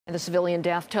The civilian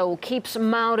death toll keeps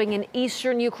mounting in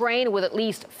eastern Ukraine, with at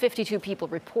least 52 people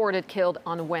reported killed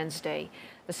on Wednesday.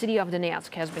 The city of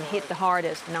Donetsk has been hit the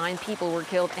hardest. 9 people were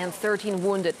killed and 13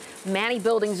 wounded. Many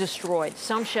buildings destroyed.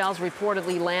 Some shells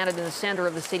reportedly landed in the center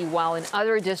of the city, while in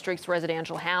other districts,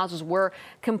 residential houses were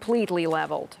completely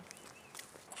leveled.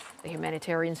 The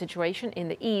humanitarian situation in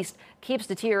the east keeps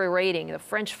deteriorating. The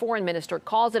French foreign minister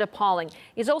calls it appalling.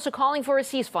 He's also calling for a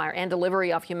ceasefire and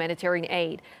delivery of humanitarian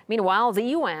aid. Meanwhile, the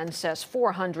UN says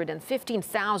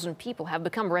 415,000 people have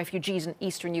become refugees in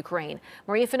eastern Ukraine.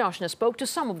 Maria Finoshna spoke to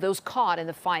some of those caught in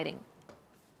the fighting.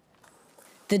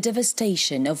 The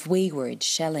devastation of wayward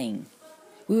shelling.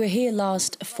 We were here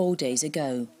last 4 days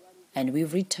ago, and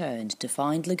we've returned to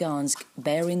find Lugansk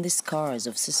bearing the scars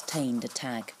of sustained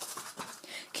attack.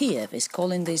 Kiev is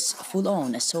calling this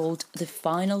full-on assault the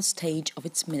final stage of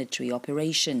its military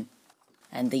operation,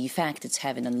 and the effect it's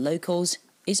having on locals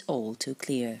is all too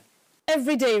clear.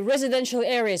 Every day, residential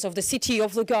areas of the city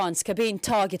of Lugansk are being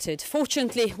targeted.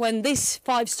 Fortunately, when this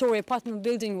 5-story apartment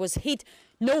building was hit,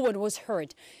 no one was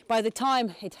hurt. By the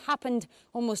time it happened,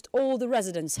 almost all the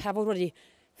residents have already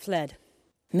fled.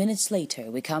 Minutes later,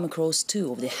 we come across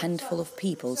 2 of the handful of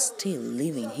people still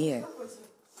living here.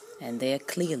 And they are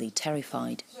clearly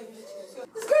terrified.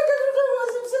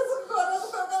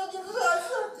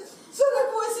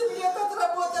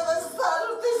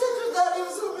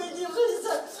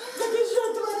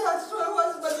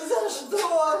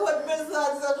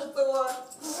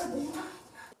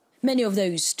 Many of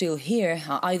those still here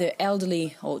are either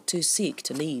elderly or too sick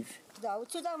to leave.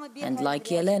 And like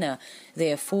Yelena,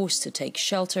 they are forced to take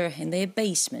shelter in their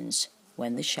basements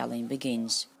when the shelling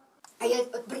begins. А я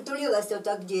притулилась вот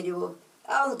так к дереву,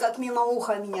 а он как мимо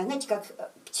уха меня, знаете, как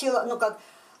пчела, ну как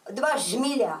 2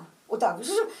 жмеля, вот так.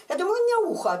 Я думаю, он мне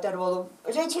ухо оторвало.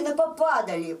 Женщины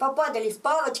попадали с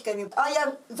палочками, а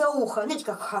я за ухо, знаете,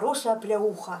 как хорошая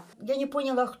пляуха. Я не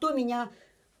поняла, кто меня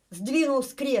сдвинул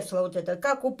с кресла вот это,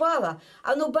 как упала,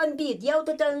 оно бомбит. Я вот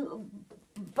это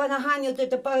по ногами вот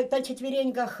это по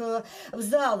четвереньках в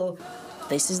залу.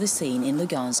 This is the scene in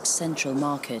Lugansk's central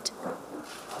market.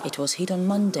 It was hit on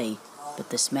Monday, but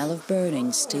the smell of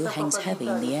burning still hangs heavy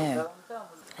in the air,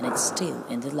 and it's still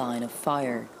in the line of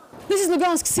fire. This is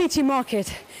Lugansk city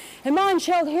market. A mine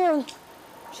shelled here.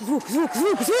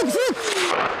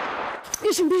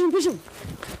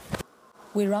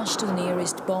 We rush to the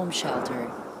nearest bomb shelter,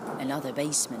 another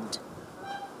basement.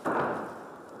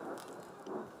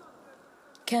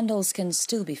 Candles can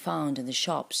still be found in the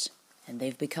shops, and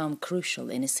they've become crucial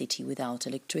in a city without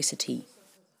electricity.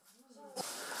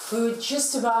 We were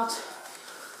just about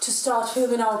to start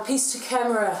filming our pistol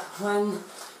camera when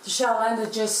the shell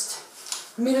landed just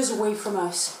meters away from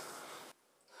us.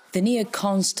 The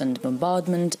near-constant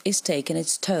bombardment is taking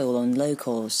its toll on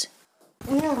locals.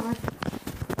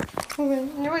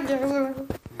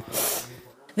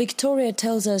 Victoria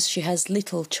tells us she has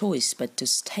little choice but to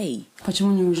stay.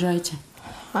 Почему не уезжаете?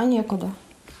 А некуда.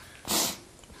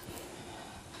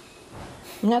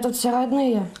 У меня тут все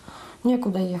родные,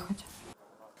 некуда ехать.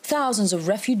 Thousands of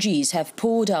refugees have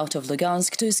poured out of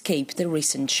Lugansk to escape the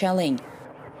recent shelling.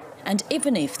 And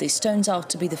even if this turns out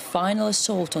to be the final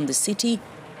assault on the city,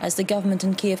 as the government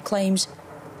in Kiev claims,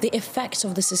 the effects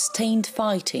of the sustained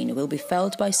fighting will be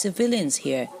felt by civilians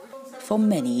here for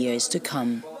many years to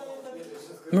come.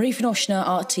 Maria Finoshna,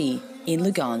 RT, in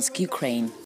Lugansk, Ukraine.